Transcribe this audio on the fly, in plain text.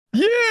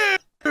You!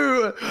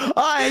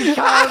 I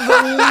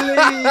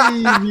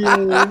can't believe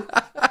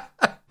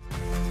you!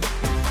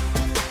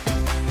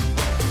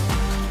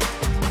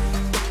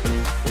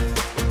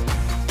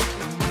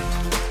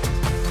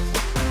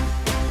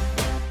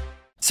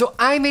 So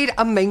I made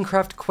a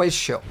Minecraft quiz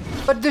show,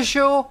 but the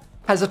show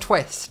has a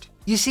twist.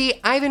 You see,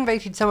 I've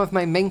invited some of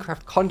my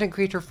Minecraft content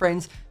creator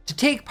friends to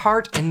take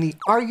part in the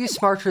Are You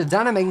Smarter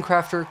Than a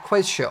Minecrafter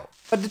quiz show.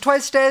 But the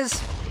twist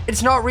is,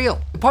 it's not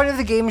real. The point of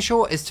the game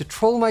show is to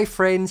troll my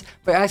friends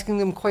by asking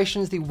them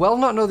questions they will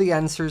not know the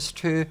answers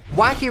to,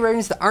 wacky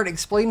rounds that aren't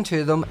explained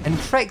to them, and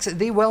tricks that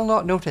they will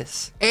not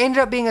notice. It ended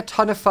up being a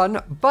ton of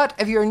fun, but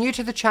if you're new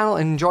to the channel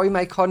and enjoy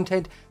my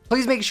content,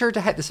 please make sure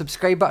to hit the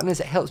subscribe button as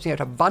it helps me out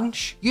a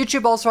bunch.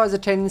 YouTube also has a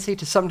tendency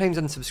to sometimes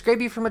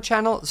unsubscribe you from a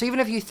channel, so even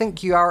if you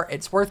think you are,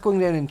 it's worth going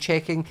down and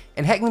checking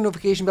and hitting the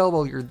notification bell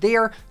while you're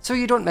there so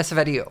you don't miss a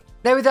video.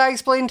 Now with that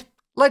explained,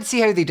 let's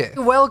see how they do.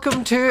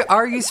 Welcome to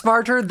Are You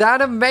Smarter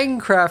Than a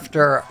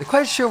Minecrafter? The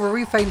quiz show where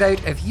we find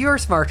out if you're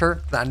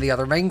smarter than the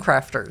other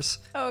Minecrafters.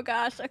 Oh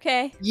gosh,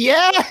 okay.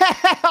 Yeah,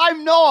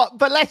 I'm not,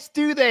 but let's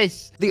do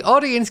this. The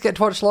audience get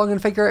to watch along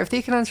and figure out if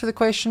they can answer the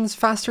questions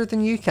faster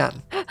than you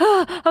can.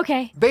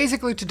 Okay.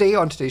 Basically today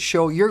on today's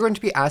show, you're going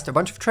to be asked a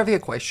bunch of trivia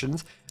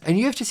questions and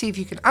you have to see if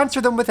you can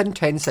answer them within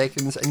 10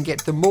 seconds and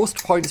get the most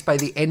points by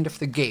the end of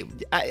the game.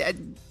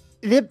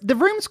 The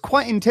room's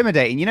quite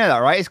intimidating, you know that,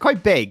 right? It's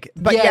quite big.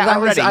 But yeah,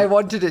 I'm ready. I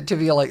wanted it to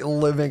be like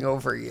looming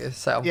over you,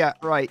 so. Yeah,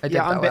 right.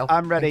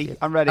 I'm ready.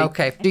 I'm ready.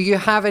 Okay, do you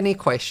have any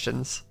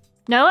questions?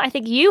 No, I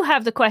think you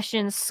have the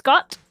questions,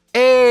 Scott.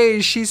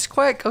 Hey, she's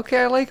quick. Okay,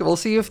 I like it. We'll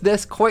see if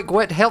this quick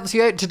wit helps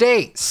you out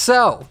today.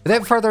 So,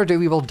 without further ado,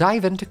 we will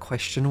dive into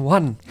question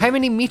 1. How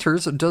many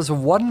meters does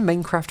one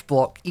Minecraft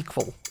block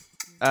equal?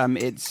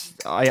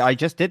 I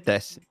just did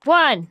this.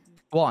 1.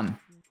 1.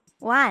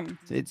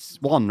 It's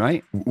 1,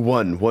 right?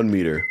 1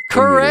 meter.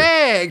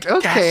 Correct. 1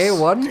 meter. Okay, Yes.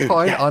 1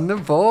 point on the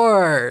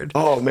board.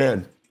 Oh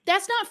man.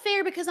 That's not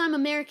fair because I'm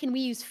American. We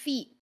use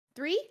feet.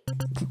 3?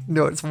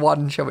 No, it's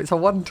 1, show. It's a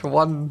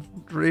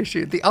 1-to-1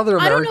 ratio. The other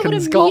I don't know what a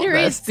Americans got meter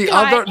this. is, The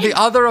Scott.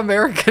 other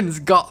Americans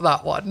got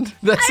that one.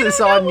 This I is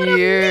don't know on what a you.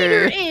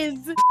 meter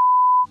is.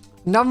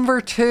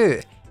 Number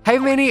 2. How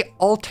many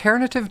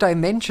alternative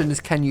dimensions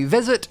can you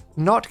visit,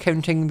 not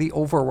counting the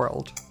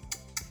overworld?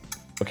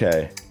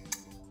 Okay.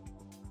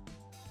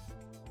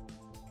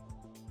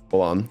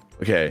 Hold on.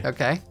 Okay.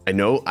 Okay. I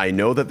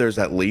know that there's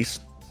at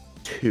least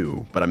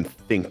 2, but I'm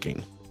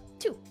thinking.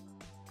 2.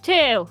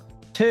 2.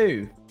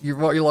 2.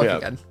 What are you looking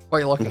Yeah. at? What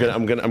are you looking at?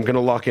 I'm gonna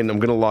lock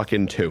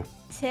in 2.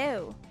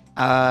 2.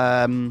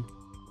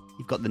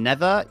 You've got the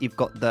nether. You've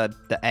got the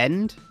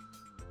end.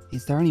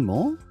 Is there any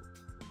more?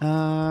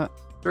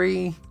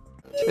 3, 2,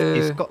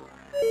 It's got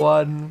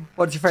 1.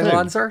 What's your final 2.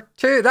 answer?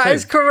 2. That 2.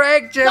 is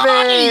correct, Jimmy.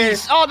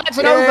 Nice! Oh, that's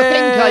an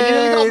overthinker. You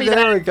really got me There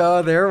there. we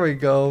go. There we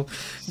go.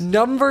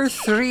 Number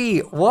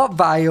 3. What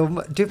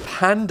biome do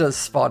pandas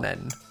spawn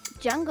in?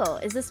 Jungle.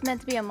 Is this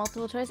meant to be a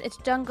multiple choice? It's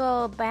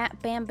jungle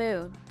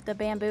bamboo. The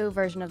bamboo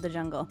version of the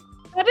jungle.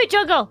 Bamboo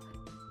jungle.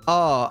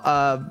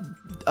 Oh,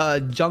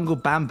 jungle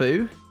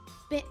bamboo.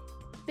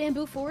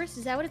 Bamboo forest?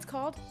 Is that what it's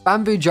called?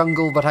 Bamboo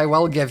jungle, but I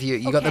will give you.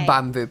 You got the Okay.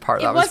 bamboo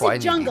part. It That was what I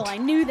wasn't jungle. needed.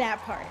 I knew that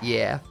part.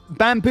 Yeah.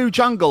 Bamboo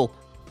jungle.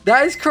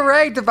 That is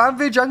correct, the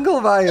bamboo jungle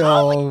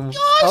biome.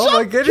 Oh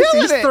my goodness,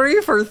 killing he's it.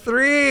 3 for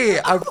 3.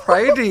 I'm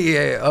proud of you.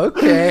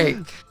 Okay.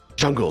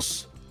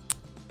 Jungles.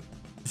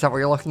 Is that what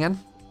you're looking in?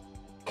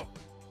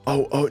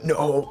 Oh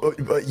no.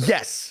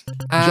 Yes.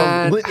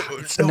 And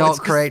it's not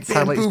correct.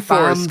 Sadly, Bamboo it's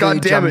forest. bamboo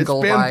God damn it! It's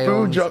jungle bamboo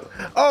biomes. jungle.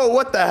 Oh,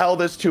 what the hell?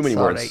 There's too many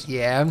Sorry. words.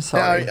 Yeah, I'm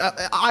sorry.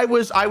 I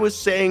was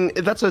saying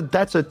that's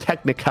a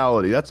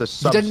technicality. That's a You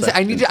subsection.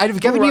 didn't say. I'd have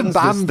given Who you runs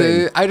this bamboo.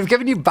 thing? I'd have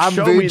given you Show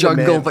bamboo me the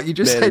jungle, but you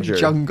just manager. said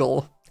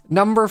jungle.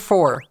 Number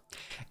 4.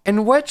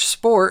 In which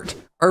sport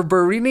are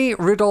Barini,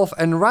 Rudolph,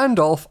 and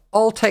Randolph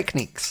all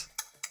techniques?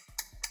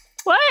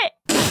 What?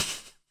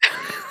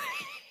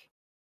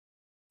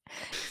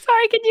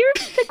 Sorry, can you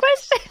repeat the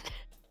question?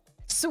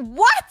 So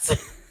what?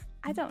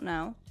 I don't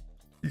know.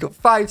 You got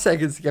 5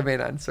 seconds to give me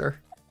an answer.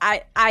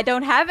 I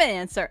don't have an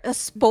answer. A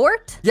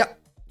sport? Yep.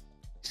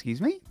 Excuse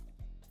me?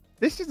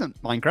 This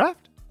isn't Minecraft.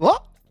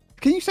 What?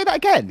 Can you say that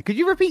again? Could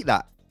you repeat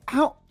that?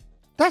 How?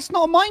 That's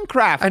not a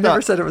Minecraft. I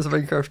never said it was a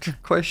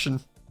Minecraft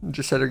question. I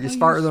just said, are you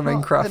smarter than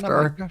smart than a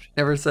Minecrafter? Minecraft.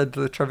 Never said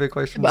the trivia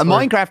question. But a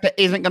Minecrafter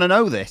isn't going to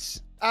know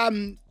this.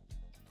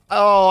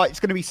 Oh, it's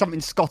going to be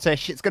something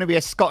Scottish. It's going to be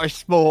a Scottish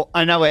sport.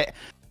 I know it.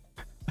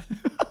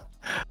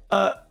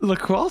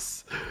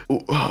 Lacrosse.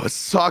 Oh,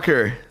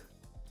 soccer.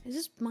 Is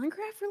this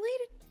Minecraft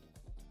related?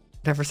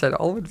 Never said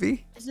all would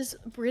be. Is this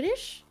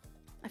British?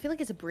 I feel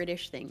like it's a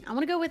British thing. I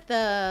want to go with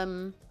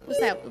what's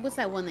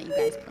that one that you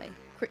guys play?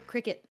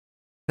 Cricket.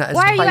 That is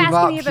Why are you time asking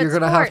up. me about You're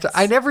gonna have to. sports?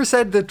 I never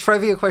said the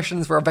trivia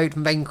questions were about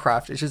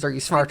Minecraft. It's just, are you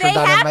smarter They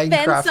than a have been so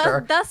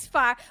Minecrafter? thus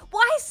far.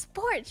 Why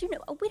sports? You know,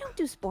 we don't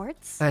do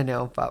sports. I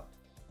know, but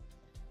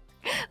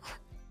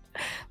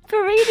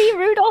Barini,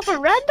 Rudolph,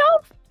 and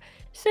Randolph?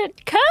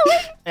 Said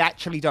curling? I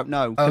actually don't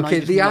know. Can I okay.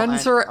 just The not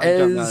answer I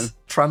don't know. is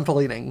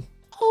trampolining.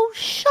 Oh,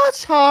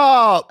 shut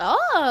up!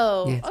 Oh.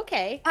 Yeah.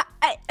 okay.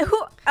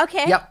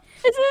 Okay. Yep.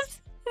 Is this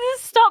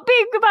stop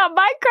being about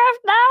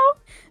Minecraft now?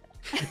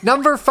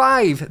 Number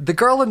 5. The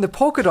girl in the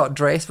polka dot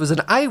dress was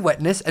an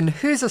eyewitness in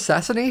whose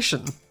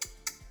assassination?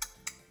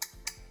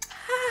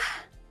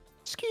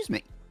 Excuse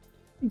me.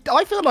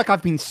 I feel like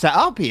I've been set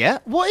up here.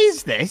 What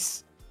is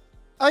this?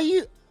 Are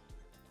you?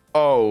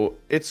 Oh,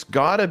 it's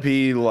gotta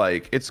be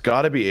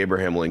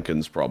Abraham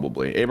Lincoln's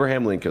probably.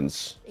 Abraham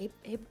Lincoln's.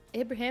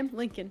 Abraham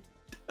Lincoln.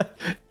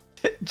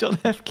 John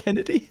F.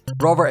 Kennedy.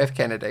 Robert F.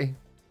 Kennedy.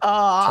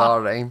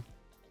 Sorry.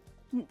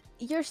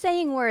 You're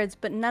saying words,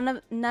 but none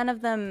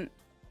of them.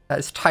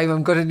 It's time.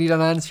 I'm going to need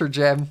an answer,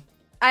 Jem.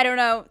 I don't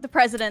know. The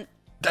president.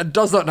 That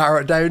does not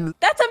narrow it down.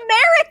 That's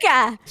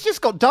America. It's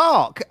just got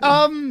dark.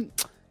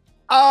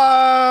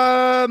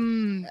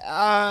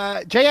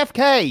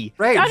 JFK.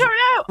 Right. I don't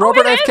know.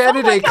 Robert Oh, F. it is? Oh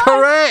my Kennedy. God.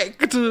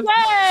 Correct.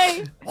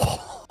 Yay!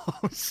 Oh,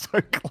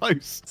 so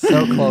close.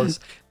 So close.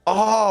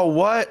 Oh,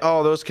 what?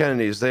 Oh, those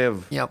Kennedys. They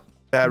have Yep.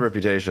 bad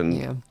reputation.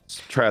 Yeah.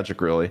 It's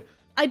tragic, really.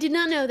 I did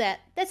not know that.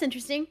 That's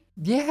interesting.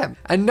 Yeah.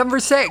 And number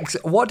 6.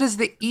 What does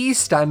the E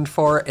stand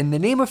for in the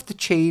name of the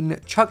chain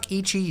Chuck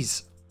E.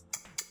 Cheese?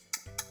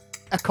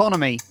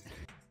 Economy.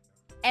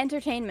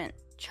 Entertainment.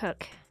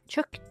 Chuck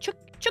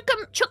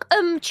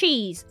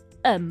cheese.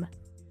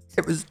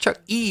 It was Chuck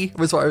E.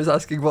 was what I was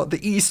asking what the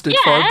E stood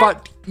Yeah, for,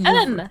 but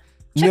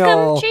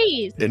no.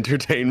 cheese.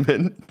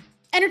 Entertainment.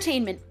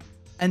 Entertainment.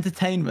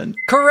 Entertainment.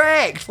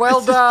 Correct.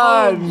 Well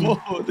done.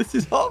 Oh, this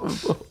is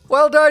horrible.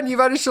 Well done. You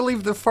managed to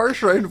leave the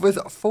first round with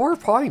 4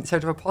 points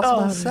out of a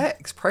possible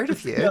 6. Proud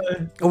of you.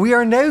 We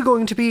are now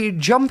going to be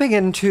jumping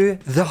into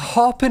the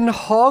hop and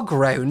hog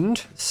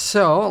round.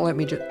 So let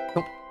me just.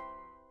 Oh,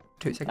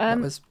 2 seconds. That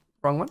was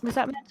wrong one. Was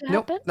that meant to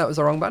Nope, happen? that was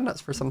the wrong button. That's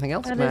for something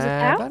else. That My is a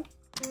cow? bad.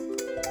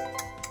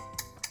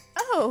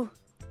 Oh,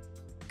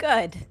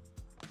 good.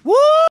 Woo!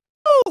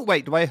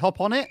 Wait, do I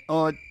hop on it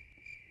or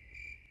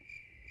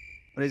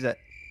what is it?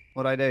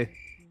 What do I do?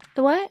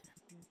 The what?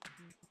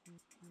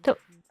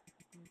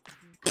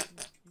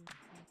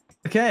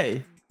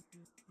 Okay.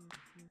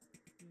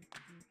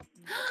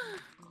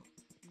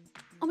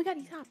 Oh my god,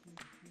 he's hot.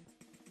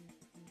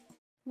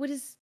 What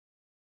is...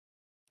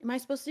 Am I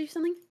supposed to do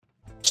something?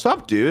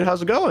 Stop, dude.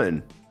 How's it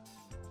going?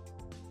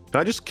 Can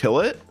I just kill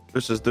it?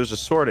 There's a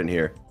sword in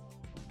here.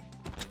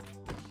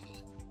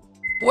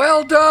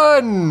 Well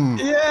done.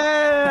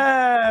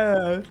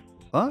 Yeah.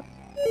 What?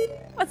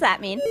 What's that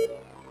mean?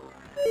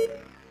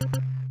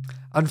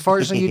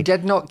 Unfortunately, you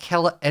did not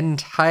kill it in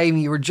time.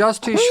 You were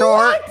just too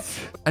short.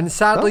 And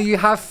sadly, you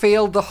have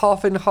failed the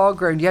hop and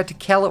hog round. You had to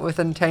kill it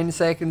within 10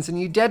 seconds, and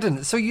you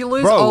didn't. So you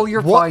lose Bro, all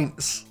your what?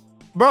 points.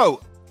 Bro,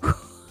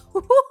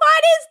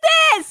 What is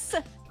this?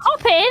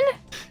 Hop in.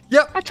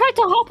 Yep. I tried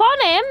to hop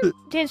on him.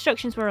 The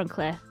instructions were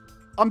unclear.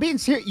 I'm being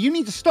serious. You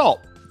need to stop.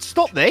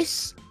 Stop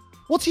this.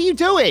 What are you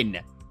doing?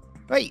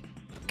 Wait,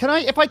 can I,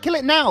 if I kill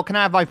it now, can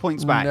I have my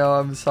points back? No,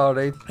 I'm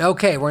sorry.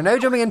 Okay, we're now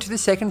jumping into the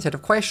second set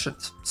of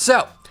questions.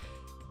 So,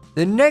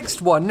 the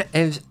next one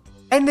is,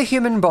 in the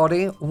human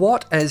body,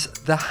 what is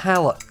the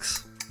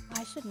hallux?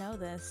 I should know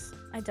this.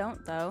 I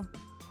don't, though.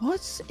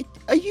 What's,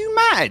 are you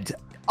mad?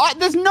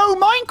 There's no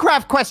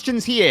Minecraft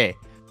questions here.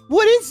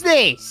 What is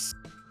this?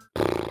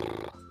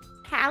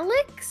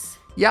 Hallux?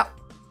 Yep.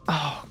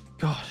 Oh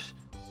gosh.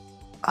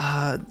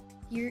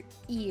 Your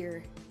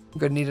ear. I'm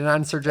gonna need an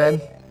answer,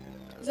 Jen.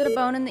 Is it a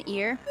bone in the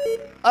ear?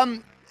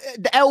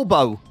 The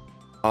elbow.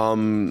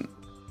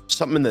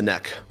 Something in the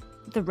neck.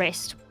 The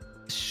wrist.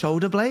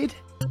 Shoulder blade.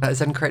 That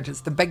is incorrect.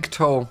 It's the big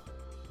toe.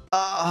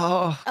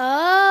 Oh.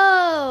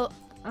 Oh.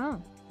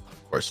 Oh.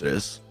 Of course it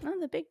is. Oh,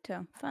 the big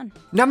toe. Fun.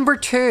 Number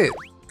 2.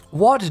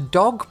 What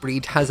dog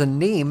breed has a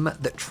name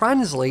that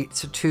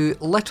translates to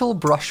little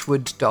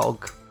brushwood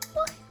dog?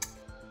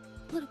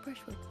 Little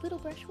brushwood. Little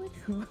brushwood.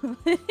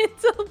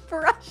 It's a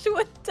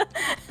brushwood.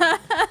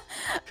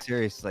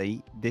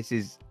 Seriously, this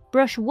is...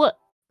 Brushwood.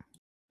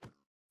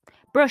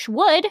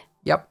 Brushwood?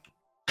 Yep.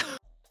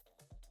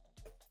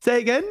 Say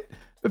again.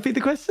 Repeat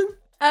the question.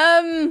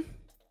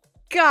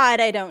 God,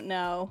 I don't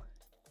know.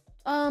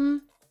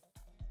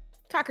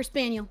 Cocker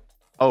Spaniel.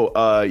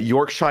 Oh,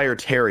 Yorkshire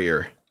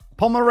Terrier.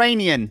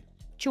 Pomeranian.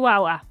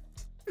 Chihuahua.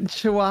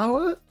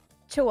 Chihuahua.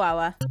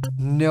 Chihuahua.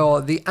 No,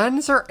 the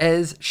answer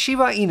is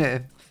Shiba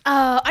Inu.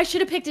 I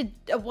should have picked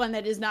a one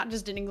that is not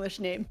just an English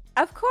name.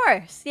 Of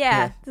course. Yeah.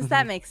 Yeah. Does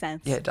that make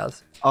sense? Yeah, it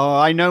does. Oh,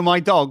 I know my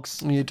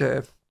dogs. You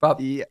do. But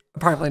Yeah.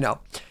 apparently no.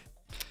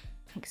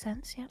 Makes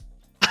sense, yeah.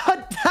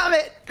 Oh, damn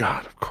it.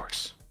 God, of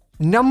course.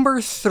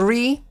 Number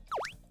 3.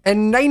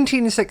 In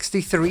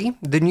 1963,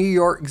 the New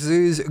York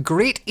Zoo's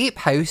Great Ape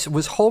House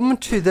was home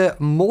to the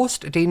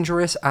Most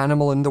Dangerous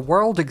Animal in the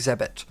World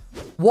exhibit.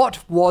 What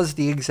was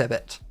the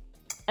exhibit?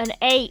 An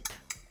ape.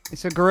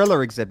 It's a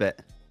gorilla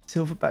exhibit.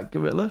 Silverback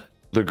gorilla.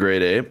 The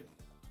great ape.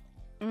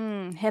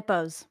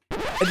 Hippos.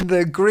 In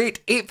the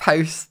Great Ape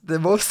House, the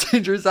most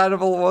dangerous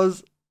animal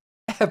was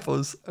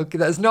hippos. Okay,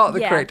 that's not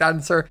the Yeah. correct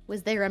answer.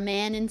 Was there a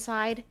man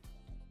inside?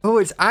 Oh,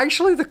 it's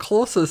actually the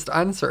closest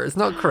answer. It's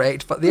not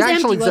correct, but the It was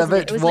actual empty, wasn't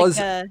exhibit it? It was was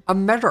like a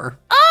mirror.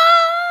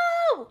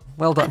 Oh!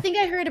 Well I done. think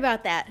I heard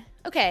about that.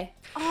 Okay.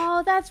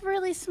 Oh, that's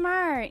really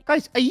smart.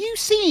 Guys, are you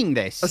seeing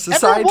this? A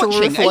societal Everyone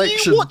watching, are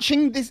reflection. you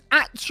watching this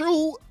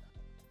actual...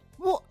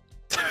 What?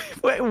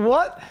 Wait,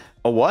 what?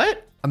 A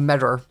what? A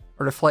mirror,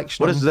 a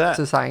reflection What of is that?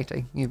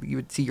 society. You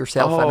would see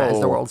yourself in it as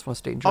the Oh. world's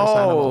most dangerous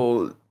animal.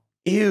 Oh,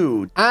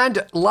 ew.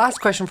 And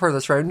last question for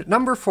this round,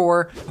 number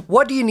 4.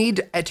 What do you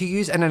need to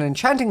use in an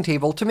enchanting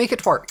table to make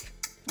it work?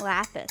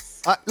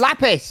 Lapis.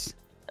 Lapis.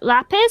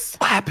 Lapis?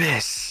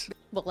 Lapis.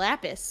 Well,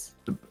 lapis.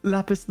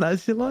 Lapis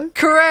lazuli?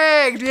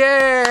 Correct!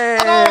 Yay!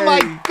 Oh my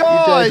You did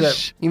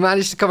gosh. it. You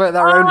managed to come out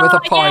that round with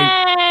a point.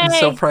 I'm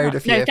so Yay! proud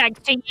of No you.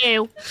 thanks to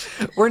you.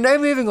 We're now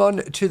moving on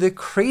to the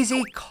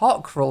crazy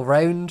cockerel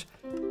round,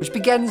 which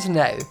begins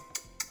now.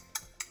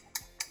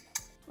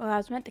 Well, I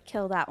was meant to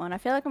kill that one. I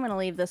feel like I'm going to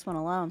leave this one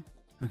alone.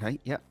 Okay,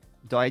 yep.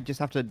 Do I just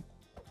have to...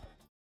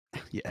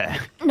 Yeah.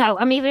 No,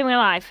 I'm leaving him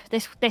alive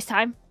this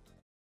time.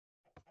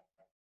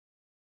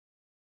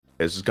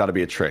 This has got to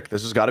be a trick.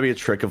 This has got to be a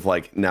trick of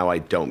like, now I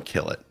don't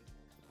kill it.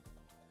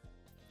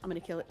 I'm gonna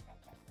kill it.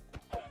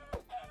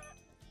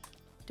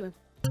 Do him.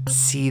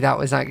 See, that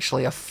was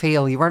actually a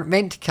fail. You weren't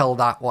meant to kill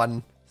that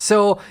one.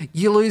 So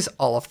you lose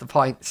all of the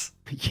points.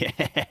 Yeah.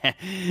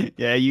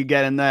 Yeah, you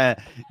get in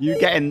there. You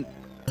get in...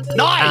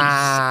 Nice!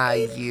 Ah,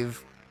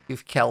 you've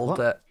killed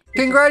it.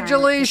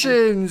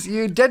 Congratulations!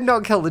 You did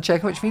not kill the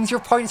chicken, which means your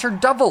points are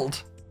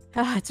doubled.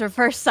 Oh, it's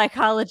reverse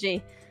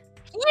psychology.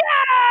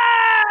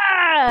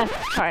 Yeah!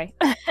 Sorry.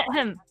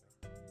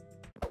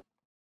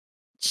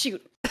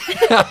 Shoot.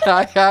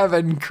 I have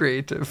been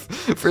creative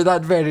for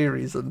that very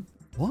reason.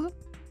 What?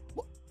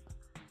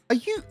 Are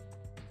you...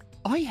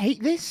 I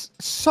hate this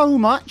so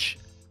much.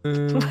 Why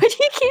do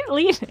you keep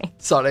leaving?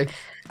 Sorry.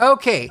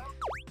 Okay,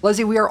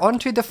 Lizzie, we are on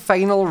to the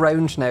final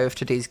round now of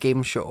today's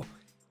game show.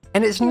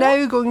 And it's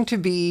now going to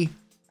be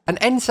an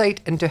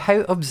insight into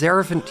how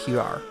observant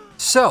you are.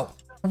 So,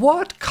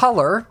 what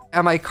colour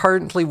am I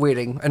currently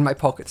wearing in my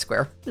pocket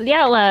square?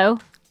 Yellow.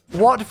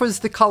 What was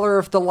the colour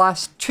of the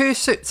last 2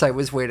 suits I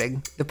was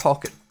wearing, the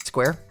pocket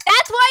square?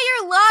 That's why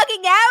you're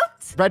logging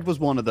out? Red was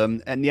one of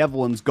them, and the other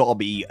one's got to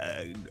be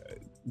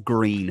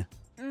green.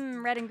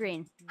 Red and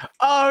green.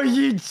 Oh,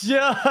 you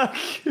jerk!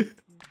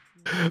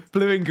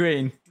 Blue and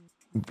green.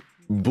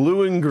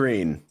 Blue and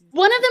green.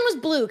 One of them was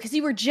blue because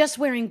you were just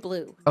wearing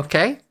blue.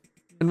 Okay.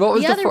 And what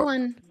was The the, other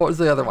one, What was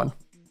the other one?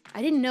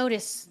 I didn't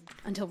notice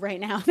until right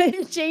now.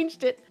 They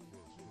changed it.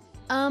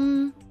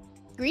 Green?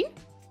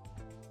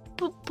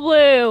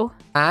 Blue.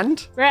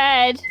 And?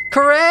 Red.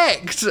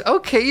 Correct!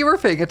 Okay, you were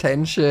paying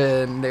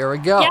attention. There we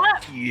go. Yep.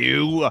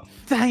 You.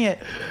 Dang it.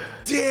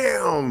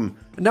 Damn.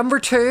 Number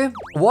 2,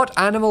 what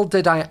animal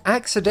did I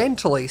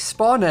accidentally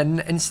spawn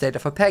in instead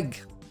of a pig?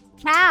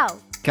 Cow.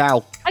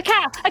 Cow. A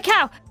cow. A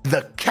cow.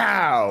 The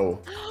cow.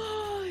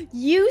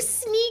 You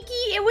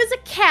sneaky. It was a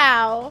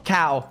cow.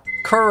 Cow.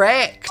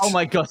 Correct! Oh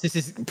my gosh, this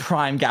is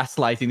prime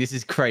gaslighting. This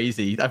is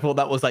crazy. I thought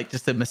that was like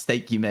just a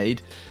mistake you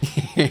made.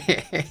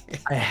 I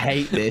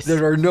hate this.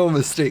 There are no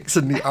mistakes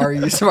in the Are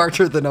You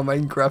Smarter Than a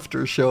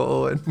Minecrafter show,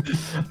 Owen.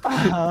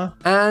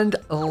 And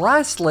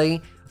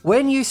lastly,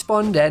 when you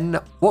spawned in,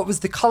 what was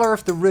the colour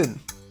of the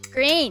room?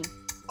 Green.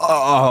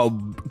 Oh,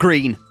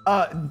 green.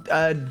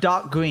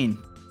 Dark green.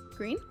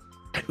 Green?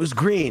 It was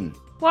green.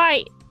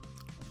 White.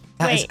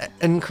 That is Wait.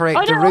 incorrect.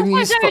 Oh the no, room you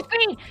it's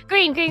green.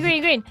 Green, green,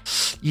 green, green.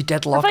 You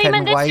did I lock thought you in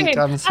meant this white, room.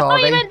 I'm I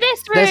sorry. thought you meant this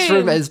room. This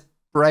room is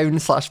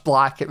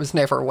brown/black. It was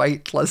never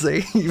white,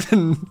 Lizzie.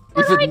 even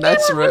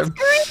this room.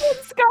 Green,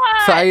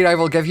 Scott. Fine, I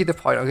will give you the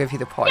point. I'll give you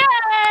the point.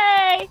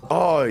 Yay!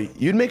 Oh,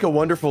 you'd make a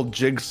wonderful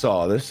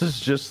jigsaw. This is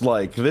just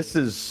like, this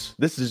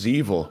is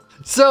evil.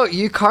 So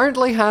you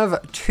currently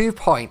have 2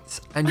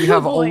 points, and you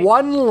have boy.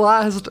 one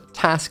last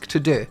task to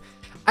do.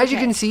 As you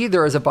can see,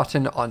 there is a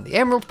button on the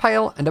emerald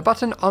pile and a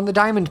button on the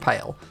diamond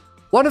pile.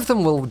 One of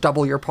them will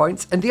double your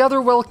points, and the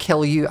other will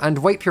kill you and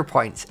wipe your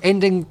points,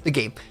 ending the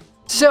game.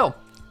 So,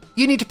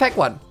 you need to pick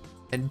one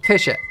and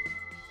push it.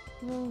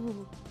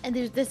 Ooh. And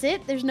that's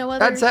it? There's no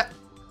other... That's it.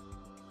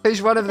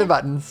 Push one of the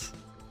buttons.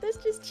 That's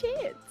just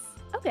chance.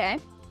 Okay.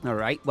 All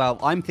right. Well,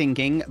 I'm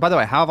thinking... By the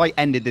way, how have I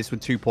ended this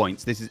with 2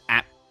 points? This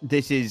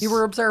is... You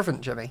were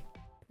observant, Jimmy.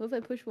 What if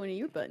I push one of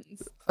your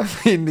buttons? I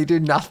mean, they do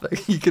nothing.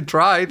 You could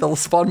try. They'll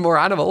spawn more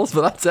animals,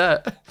 but that's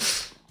it.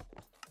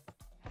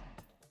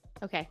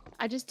 Okay.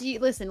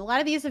 Listen, a lot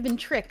of these have been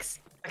tricks.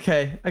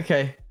 Okay.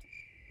 Okay.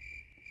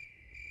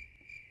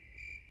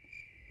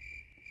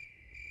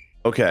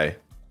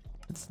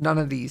 It's none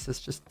of these. It's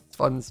just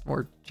spawns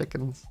more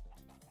chickens.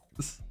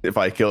 If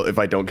I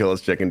don't kill this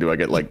chicken, do I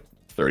get like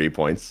 30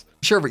 points?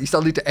 Sure, but you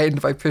still need to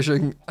end by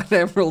pushing an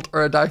emerald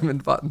or a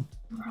diamond button.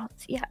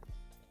 Emeralds, yeah.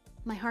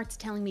 My heart's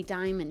telling me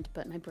diamond,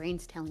 but my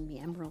brain's telling me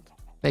emerald.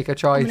 Make a I'm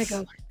choice.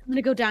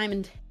 gonna go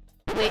diamond.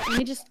 Wait, let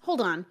me just hold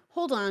on.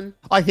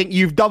 I think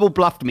you've double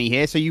bluffed me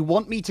here. So you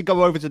want me to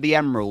go over to the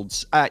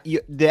emeralds.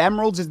 The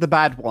emeralds is the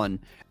bad one,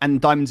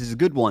 and diamonds is a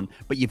good one.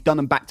 But you've done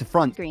them back to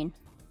front. Green.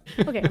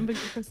 Okay, I'm gonna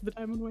press the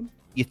diamond one.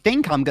 You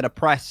think I'm gonna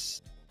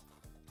press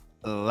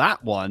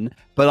that one,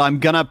 but I'm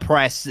gonna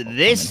press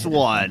this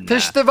one.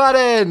 Push the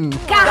button!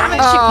 Damn it.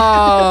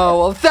 Oh,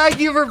 well, thank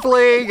you for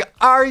playing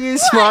Are you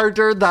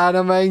smarter than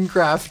a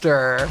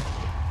Minecrafter?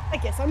 I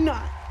guess I'm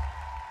not.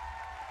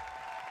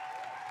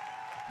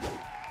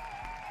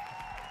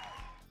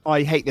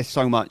 I hate this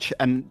so much,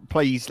 and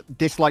please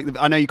dislike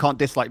I know you can't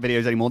dislike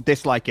videos anymore.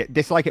 Dislike it.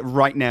 Dislike it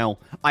right now.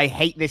 I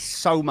hate this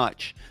so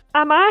much.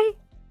 Am I?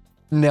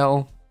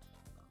 No.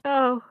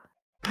 Oh.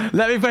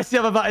 Let me press the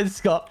other button,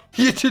 Scott.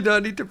 You do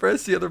not need to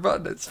press the other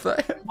button. It's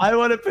fine. I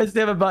want to press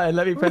the other button.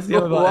 Let me press the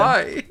other button.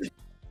 Why?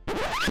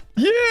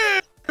 You!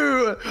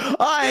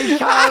 I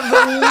can't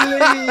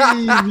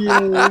believe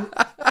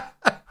you!